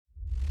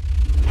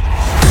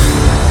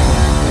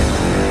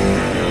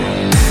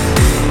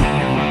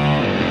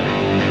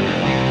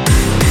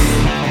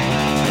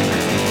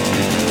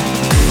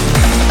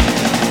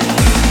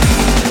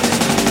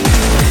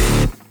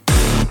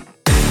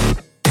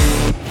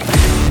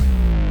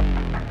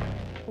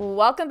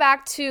welcome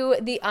back to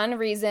the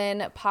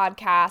Unreason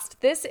podcast.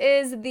 This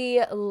is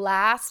the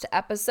last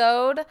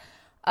episode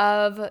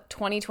of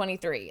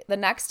 2023. The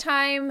next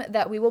time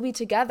that we will be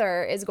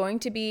together is going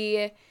to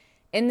be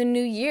in the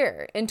new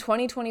year, in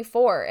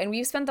 2024. And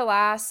we've spent the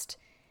last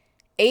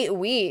 8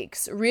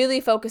 weeks really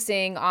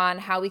focusing on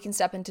how we can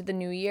step into the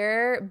new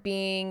year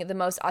being the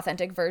most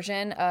authentic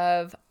version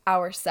of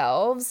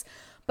ourselves.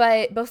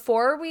 But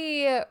before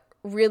we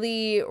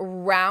really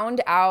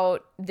round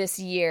out this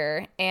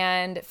year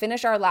and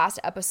finish our last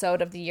episode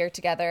of the year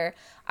together,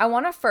 I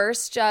want to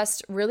first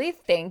just really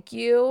thank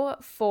you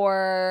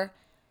for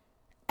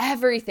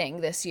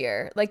everything this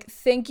year. Like,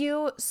 thank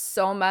you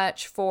so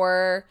much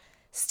for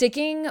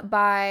sticking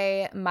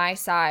by my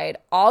side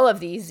all of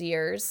these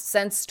years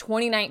since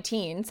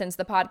 2019, since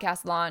the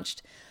podcast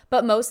launched,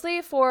 but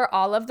mostly for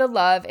all of the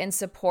love and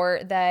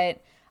support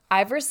that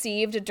I've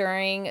received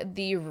during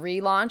the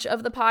relaunch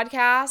of the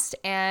podcast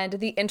and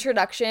the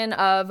introduction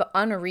of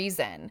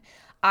Unreason.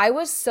 I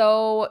was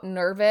so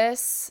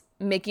nervous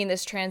making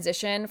this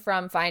transition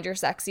from Find Your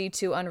Sexy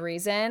to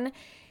Unreason,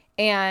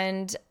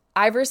 and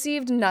I've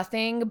received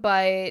nothing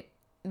but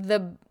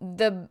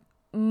the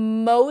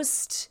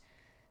most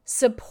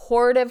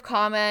supportive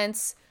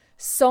comments,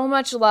 so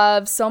much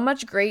love, so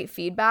much great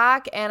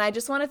feedback, and I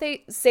just want to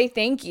say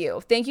thank you.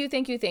 Thank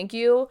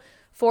you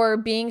for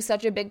being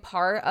such a big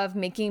part of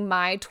making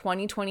my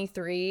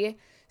 2023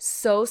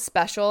 so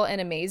special and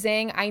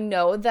amazing. I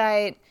know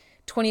that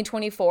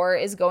 2024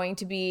 is going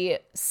to be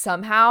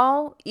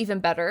somehow even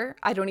better.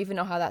 I don't even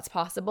know how that's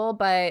possible,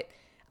 but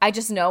I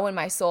just know in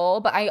my soul.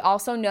 But I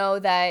also know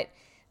that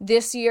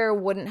this year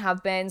wouldn't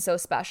have been so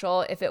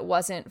special if it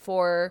wasn't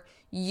for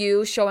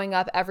you showing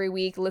up every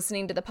week,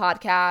 listening to the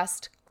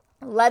podcast,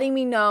 letting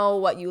me know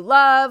what you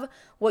love,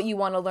 what you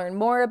want to learn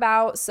more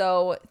about.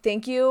 So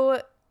thank you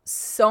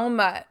so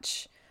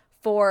much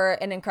for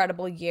an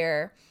incredible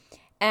year.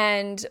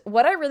 And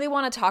what I really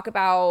want to talk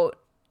about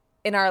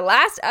in our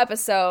last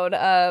episode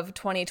of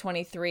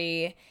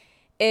 2023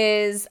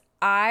 is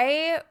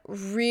I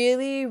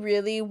really,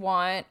 really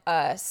want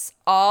us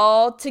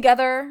all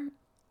together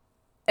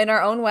in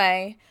our own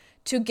way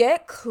to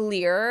get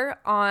clear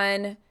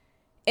on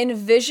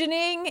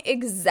envisioning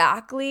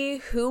exactly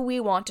who we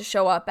want to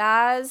show up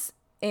as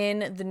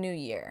in the new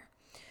year.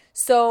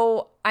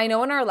 So I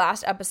know in our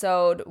last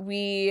episode,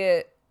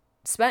 we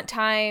spent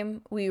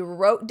time, we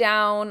wrote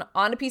down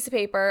on a piece of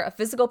paper, a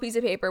physical piece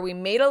of paper, we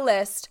made a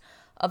list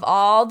of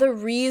all the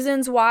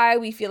reasons why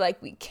we feel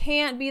like we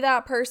can't be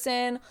that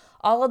person,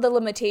 all of the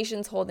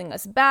limitations holding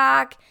us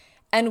back,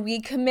 and we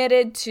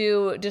committed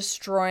to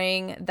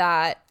destroying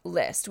that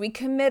list. We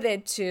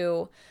committed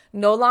to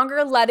no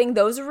longer letting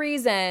those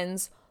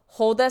reasons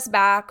hold us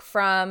back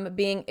from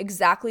being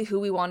exactly who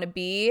we want to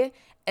be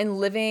and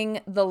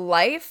living the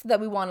life that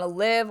we want to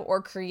live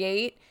or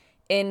create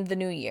in the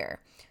new year.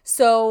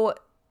 So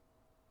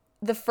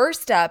the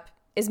first step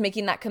is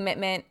making that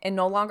commitment and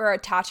no longer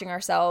attaching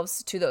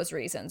ourselves to those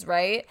reasons,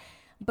 right?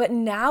 But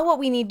now what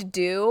we need to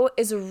do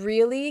is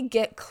really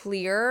get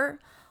clear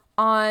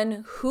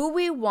on who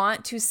we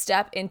want to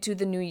step into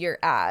the new year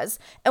as.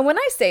 And when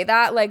I say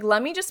that, like,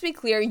 let me just be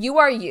clear, you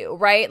are you,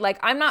 right? Like,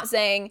 I'm not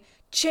saying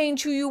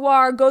change who you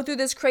are, go through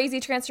this crazy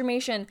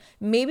transformation.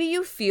 Maybe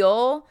you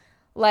feel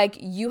like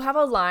you have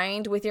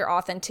aligned with your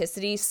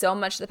authenticity so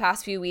much the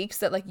past few weeks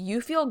that like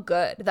you feel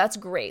good. That's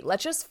great.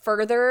 Let's just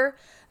further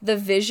the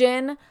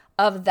vision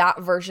of that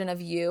version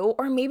of you.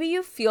 Or maybe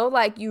you feel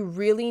like you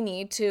really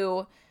need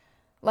to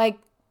like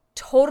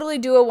totally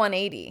do a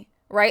 180,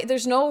 right?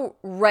 There's no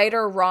right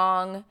or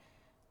wrong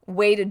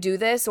way to do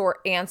this or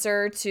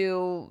answer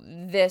to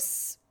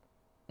this,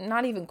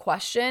 not even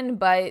question,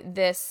 but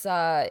this,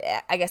 I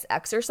guess,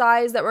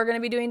 exercise that we're going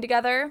to be doing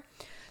together.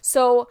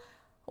 So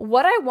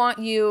what I want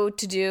you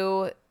to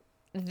do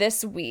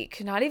this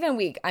week, not even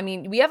week, I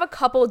mean, we have a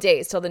couple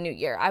days till the new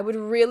year. I would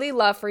really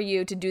love for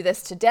you to do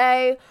this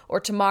today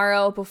or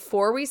tomorrow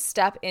before we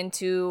step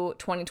into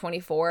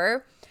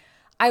 2024.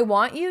 I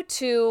want you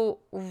to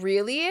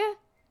really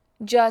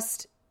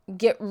just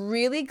get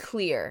really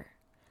clear.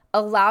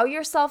 Allow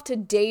yourself to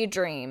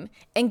daydream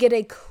and get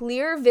a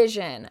clear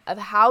vision of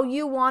how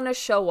you want to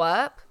show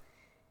up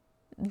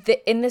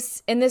in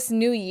this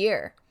new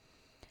year.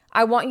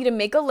 I want you to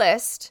make a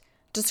list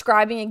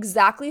describing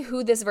exactly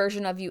who this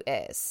version of you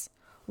is.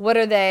 What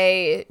are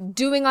they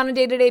doing on a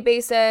day-to-day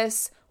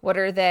basis? What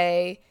are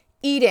they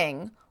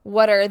eating?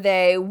 What are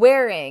they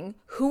wearing?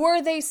 Who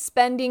are they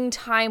spending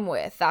time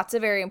with? That's a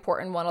very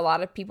important one. A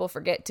lot of people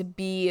forget to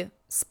be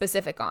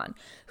specific on.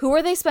 Who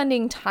are they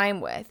spending time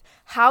with?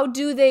 How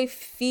do they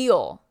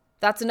feel?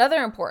 That's another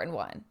important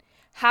one.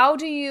 How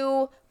do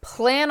you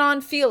plan on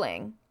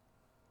feeling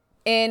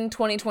in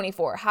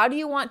 2024? How do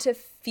you want to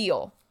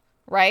feel,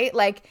 right?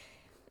 Like,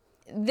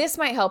 this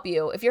might help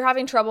you. If you're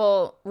having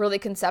trouble really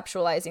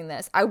conceptualizing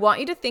this, I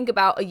want you to think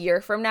about a year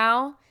from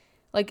now.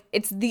 Like,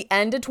 it's the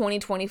end of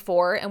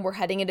 2024 and we're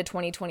heading into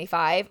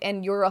 2025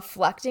 and you're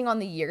reflecting on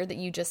the year that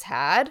you just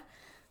had.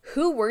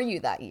 Who were you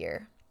that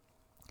year?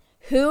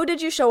 Who did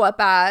you show up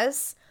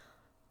as?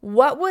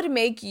 what would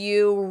make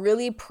you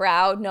really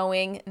proud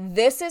knowing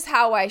this is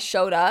how I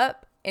showed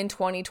up in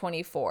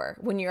 2024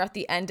 when you're at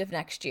the end of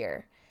next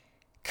year?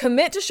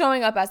 Commit to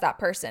showing up as that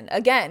person.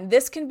 Again,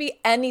 this can be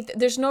anything.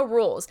 There's no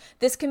rules.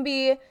 This can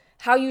be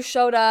how you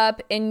showed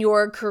up in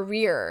your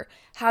career,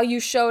 how you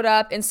showed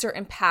up in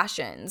certain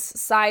passions,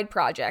 side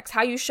projects,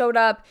 how you showed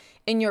up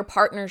in your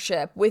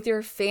partnership, with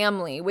your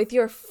family, with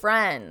your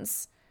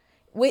friends,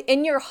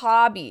 in your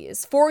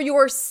hobbies, for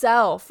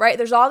yourself, right?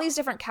 There's all these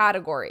different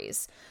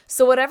categories.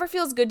 So whatever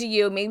feels good to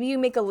you, maybe you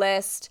make a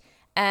list.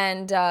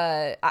 And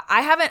I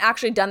haven't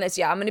actually done this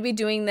yet. I'm going to be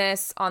doing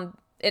this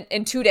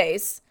in 2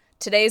 days.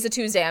 Today is a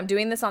Tuesday. I'm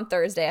doing this on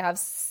Thursday. I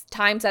have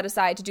time set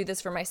aside to do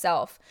this for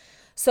myself.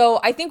 So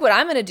I think what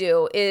I'm going to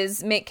do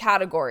is make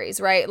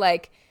categories, right?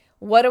 Like,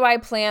 what do I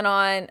plan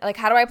on, like,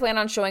 how do I plan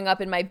on showing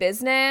up in my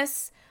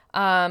business,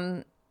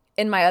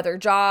 in my other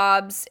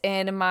jobs,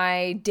 in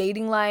my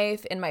dating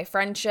life, in my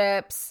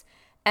friendships,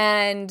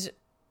 and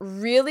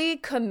really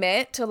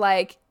commit to,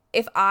 like,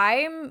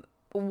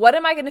 what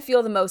am I going to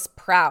feel the most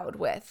proud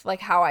with,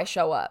 like, how I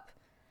show up?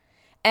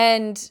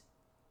 And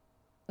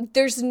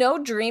there's no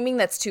dreaming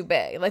that's too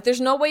big. Like,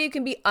 there's no way you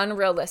can be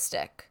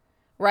unrealistic,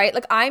 right?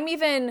 Like, I'm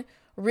even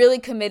really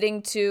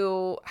committing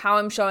to how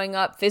I'm showing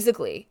up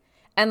physically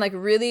and, like,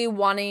 really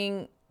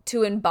wanting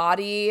to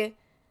embody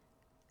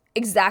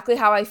exactly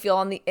how I feel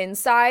on the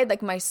inside,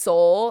 like my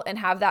soul, and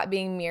have that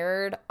being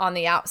mirrored on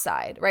the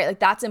outside, right? Like,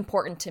 that's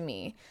important to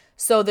me.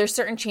 So there's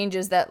certain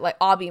changes that, like,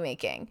 I'll be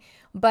making.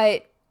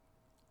 But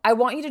I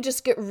want you to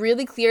just get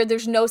really clear.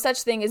 There's no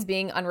such thing as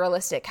being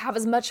unrealistic. Have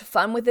as much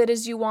fun with it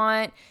as you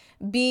want.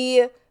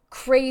 Be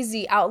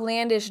crazy,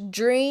 outlandish,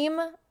 dream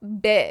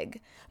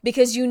big,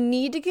 because you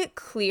need to get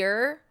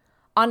clear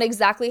on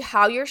exactly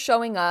how you're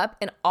showing up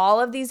in all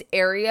of these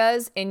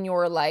areas in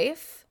your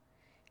life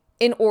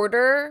in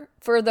order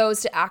for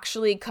those to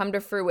actually come to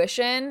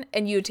fruition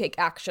and you take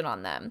action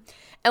on them.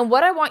 And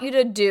what I want you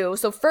to do,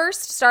 so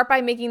first start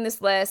by making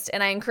this list,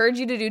 and I encourage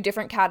you to do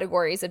different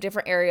categories of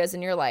different areas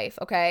in your life,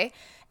 okay?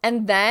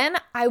 And then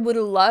I would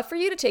love for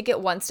you to take it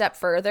one step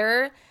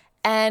further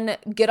and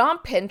get on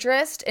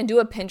Pinterest and do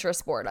a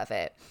Pinterest board of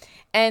it.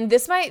 And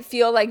this might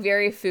feel like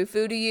very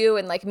foo-foo to you.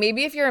 And, like,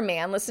 maybe if you're a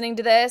man listening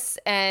to this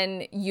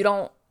and you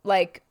don't,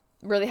 like,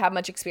 really have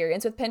much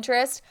experience with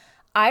Pinterest,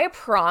 I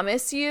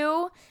promise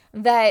you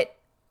that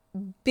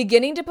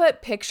beginning to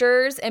put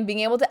pictures and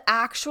being able to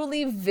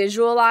actually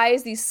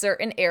visualize these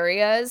certain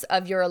areas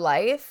of your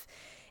life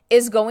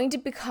is going to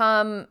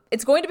become,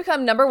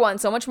 number one,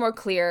 so much more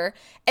clear,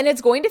 and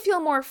it's going to feel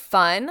more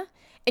fun,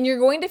 and you're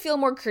going to feel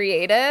more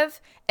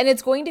creative, and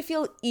it's going to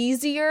feel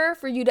easier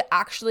for you to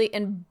actually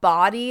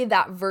embody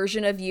that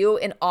version of you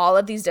in all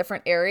of these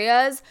different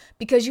areas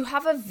because you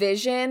have a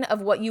vision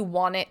of what you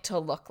want it to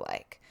look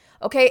like.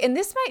 Okay, and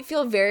this might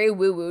feel very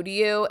woo-woo to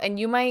you, and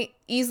you might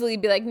easily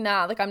be like,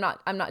 nah, like, I'm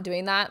not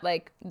doing that.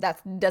 Like,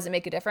 that doesn't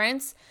make a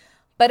difference.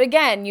 But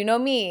again, you know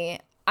me,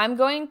 I'm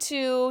going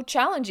to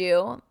challenge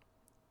you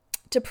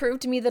to prove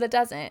to me that it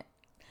doesn't.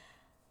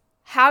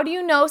 How do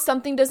you know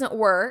something doesn't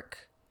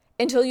work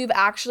until you've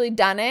actually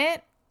done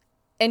it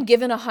and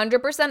given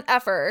 100%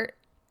 effort?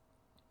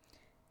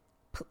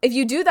 If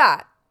you do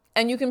that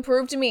and you can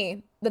prove to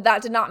me that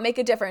that did not make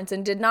a difference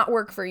and did not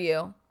work for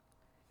you,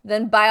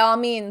 then by all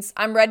means,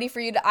 I'm ready for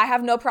you to, I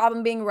have no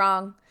problem being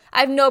wrong. I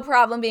have no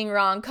problem being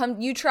wrong.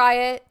 Come, you try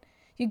it.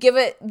 You give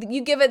it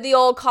the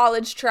old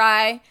college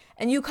try,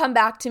 and you come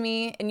back to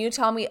me and you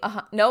tell me,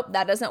 nope,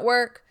 that doesn't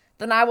work.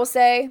 Then I will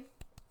say,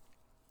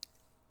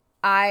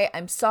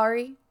 I'm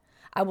sorry.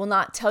 I will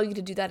not tell you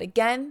to do that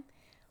again.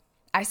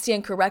 I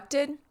stand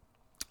corrected.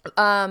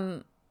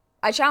 I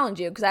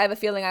challenge you because I have a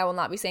feeling I will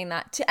not be saying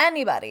that to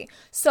anybody.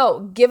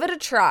 So give it a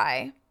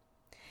try,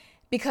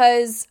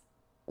 because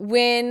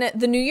when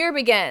the new year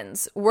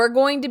begins, we're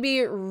going to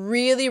be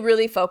really,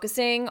 really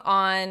focusing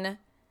on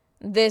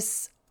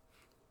this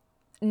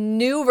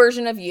new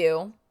version of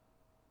you.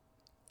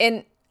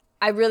 And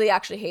I really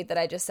actually hate that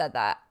I just said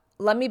that.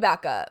 Let me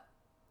back up.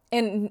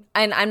 And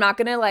I'm not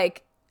going to,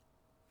 like,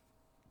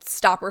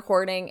 stop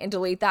recording and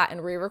delete that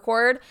and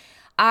re-record.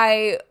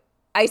 I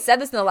said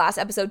this in the last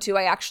episode too.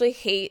 I actually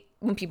hate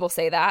when people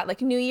say that,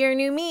 like, new year,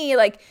 new me.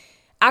 Like,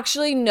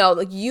 actually, no,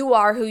 like, you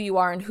are who you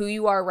are, and who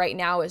you are right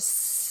now is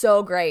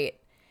so great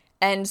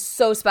and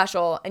so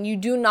special, and you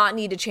do not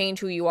need to change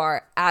who you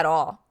are at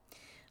all.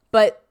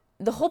 But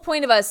the whole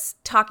point of us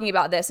talking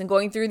about this and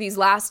going through these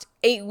last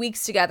 8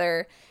 weeks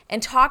together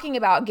and talking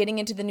about getting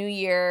into the new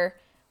year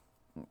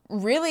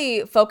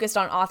really focused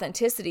on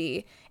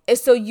authenticity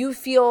is so you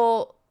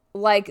feel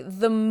like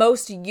the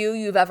most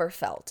you've ever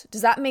felt.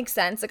 Does that make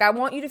sense? Like, I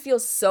want you to feel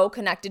so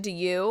connected to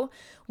you.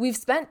 We've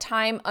spent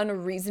time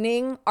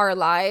unreasoning our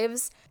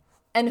lives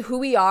and who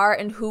we are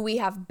and who we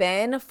have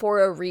been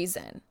for a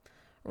reason,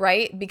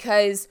 right?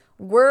 Because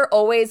we're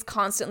always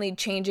constantly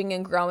changing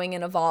and growing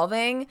and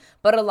evolving,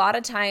 but a lot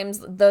of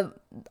times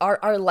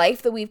our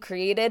life that we've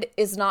created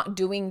is not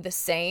doing the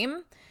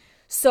same.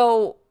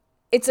 So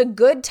it's a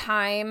good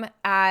time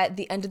at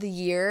the end of the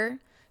year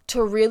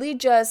to really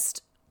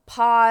just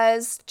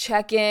pause,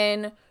 check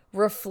in,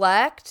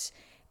 reflect.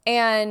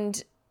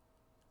 And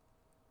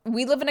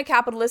we live in a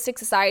capitalistic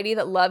society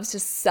that loves to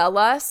sell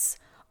us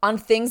on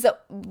things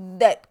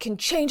that can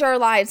change our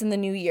lives in the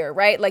new year,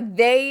 right? Like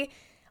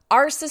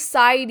our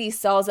society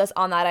sells us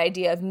on that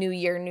idea of new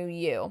year, new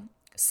you.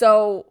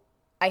 So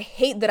I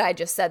hate that I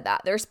just said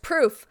that. There's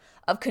proof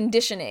of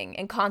conditioning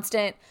and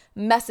constant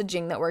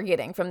messaging that we're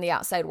getting from the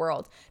outside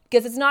world,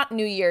 because it's not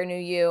new year, new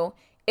you.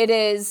 It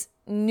is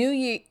new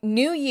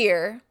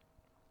year.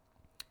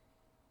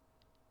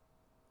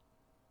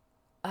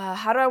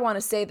 How do I want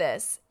to say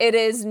this? It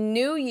is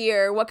new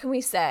year. What can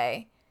we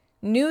say?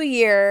 New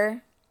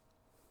year,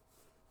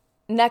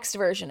 next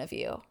version of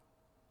you.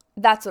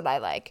 That's what I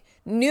like.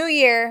 New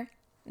year,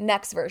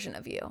 next version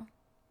of you.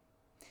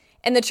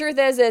 And the truth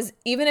is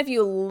even if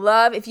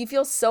you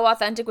feel so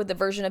authentic with the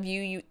version of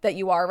you that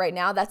you are right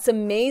now, that's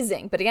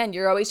amazing. But again,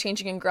 you're always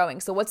changing and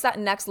growing. So what's that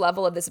next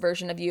level of this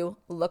version of you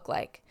look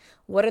like?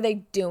 What are they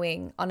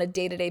doing on a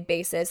day-to-day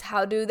basis?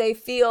 How do they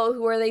feel?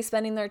 Who are they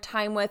spending their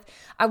time with?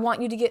 I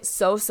want you to get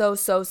so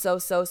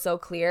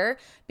clear,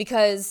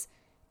 because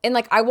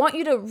I want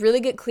you to really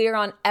get clear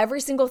on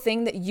every single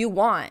thing that you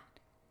want.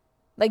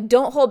 Like,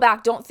 don't hold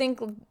back. Don't think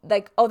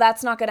like, oh,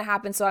 that's not going to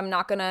happen, so I'm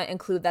not going to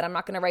include that. I'm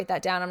not going to write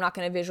that down. I'm not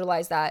going to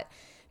visualize that.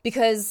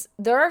 Because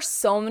there are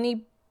so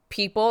many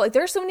people, like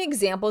there are so many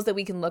examples that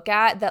we can look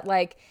at that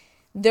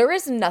there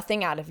is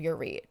nothing out of your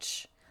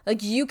reach.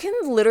 Like, you can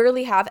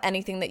literally have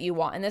anything that you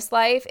want in this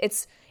life.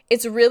 It's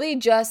really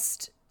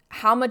just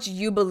how much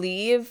you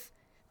believe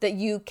that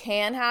you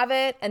can have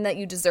it and that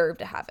you deserve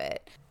to have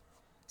it.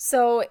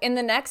 So in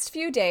the next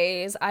few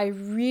days, I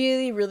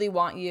really, really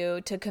want you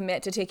to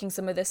commit to taking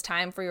some of this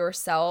time for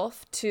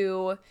yourself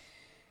to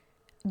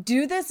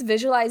do this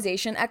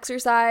visualization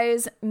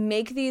exercise.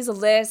 Make these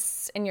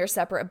lists in your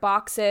separate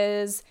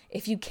boxes.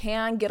 If you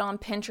can, get on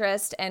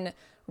Pinterest and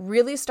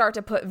really start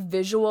to put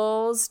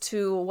visuals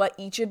to what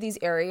each of these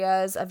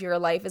areas of your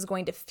life is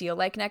going to feel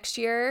like next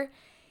year.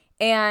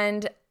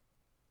 And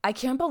I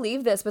can't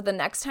believe this, but the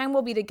next time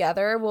we'll be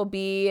together will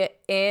be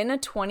in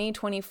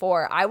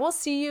 2024. I will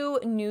see you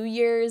New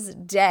Year's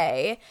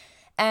Day,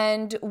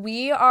 and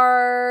we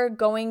are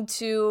going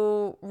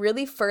to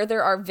really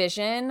further our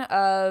vision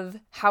of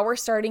how we're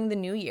starting the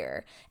new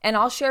year. And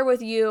I'll share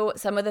with you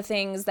some of the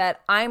things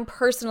that I'm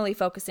personally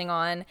focusing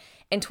on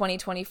in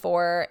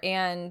 2024,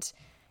 and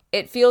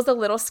it feels a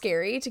little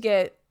scary to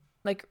get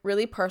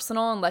really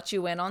personal and let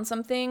you in on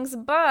some things,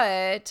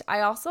 but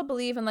I also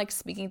believe in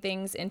speaking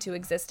things into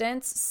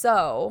existence.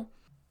 So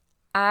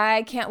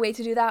I can't wait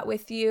to do that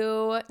with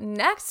you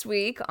next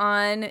week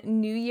on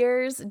New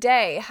Year's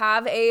Day.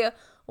 Have a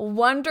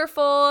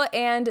wonderful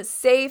and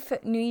safe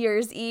New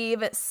Year's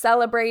Eve,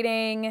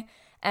 celebrating,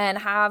 and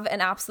have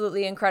an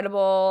absolutely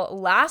incredible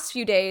last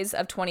few days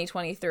of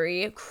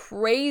 2023.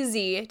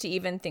 Crazy to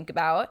even think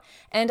about.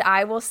 And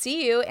I will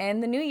see you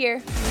in the new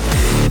year.